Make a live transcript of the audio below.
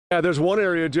Yeah, there's one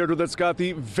area, Deirdre, that's got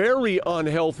the very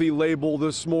unhealthy label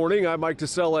this morning. I'm Mike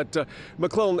Tassell at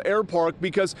McClellan Air Park,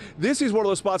 because this is one of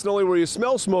those spots not only where you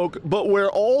smell smoke, but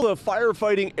where all the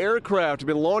firefighting aircraft have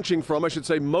been launching from. I should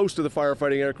say most of the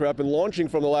firefighting aircraft have been launching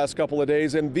from the last couple of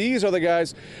days. And these are the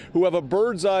guys who have a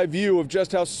bird's eye view of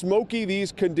just how smoky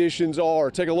these conditions are.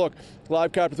 Take a look.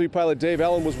 Live Copter 3 pilot Dave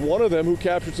Allen was one of them who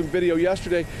captured some video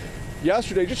yesterday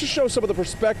just to show some of the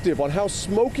perspective on how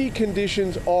smoky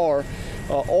conditions are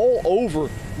all over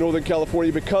Northern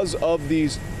California because of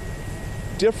these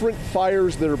different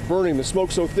fires that are burning. The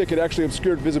smoke so thick it actually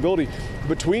obscured visibility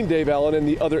between Dave Allen and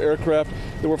the other aircraft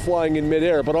that were flying in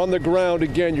midair. But on the ground,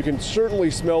 again, you can certainly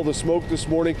smell the smoke this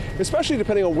morning, especially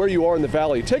depending on where you are in the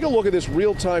valley. Take a look at this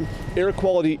real-time air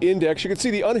quality index. You can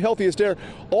see the unhealthiest air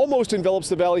almost envelops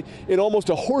the valley in almost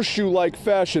a horseshoe-like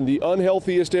fashion. The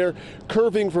unhealthiest air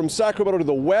curving from Sacramento to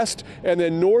the west and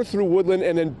then north through Woodland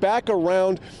and then back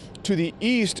around to the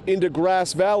east into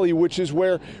Grass Valley, which is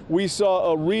where we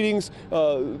saw readings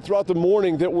throughout the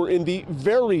morning that were in the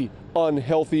very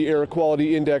unhealthy air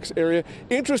quality index area.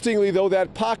 Interestingly, though,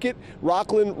 that pocket,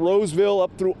 Rockland, Roseville, up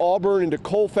through Auburn into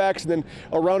Colfax, and then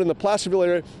around in the Placerville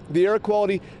area, the air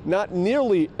quality not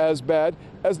nearly as bad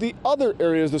as the other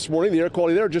areas this morning. The air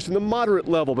quality there just in the moderate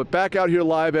level. But back out here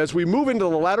live as we move into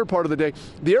the latter part of the day,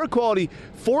 the air quality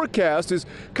forecast is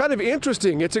kind of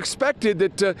interesting. It's expected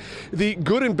that the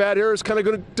good and bad air is kind of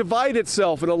going to divide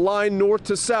itself in a line north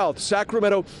to south.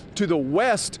 Sacramento to the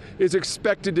west is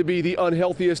expected to be the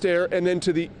unhealthiest air, and then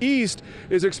to the east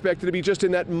is expected to be just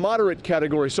in that moderate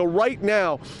category. So right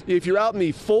now, if you're out in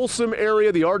the Folsom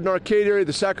area, the Arden Arcade area,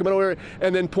 the Sacramento area,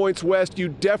 and then points west, you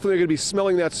definitely are going to be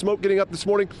smelling that smoke getting up this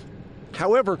morning.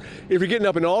 However, if you're getting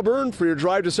up in Auburn for your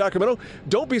drive to Sacramento,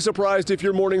 don't be surprised if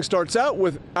your morning starts out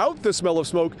without the smell of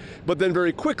smoke, but then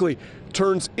very quickly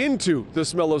turns into the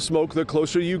smell of smoke the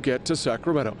closer you get to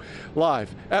Sacramento.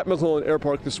 Live at McClellan Air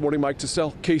Park this morning, Mike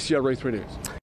Tassell, KCRA 3 News.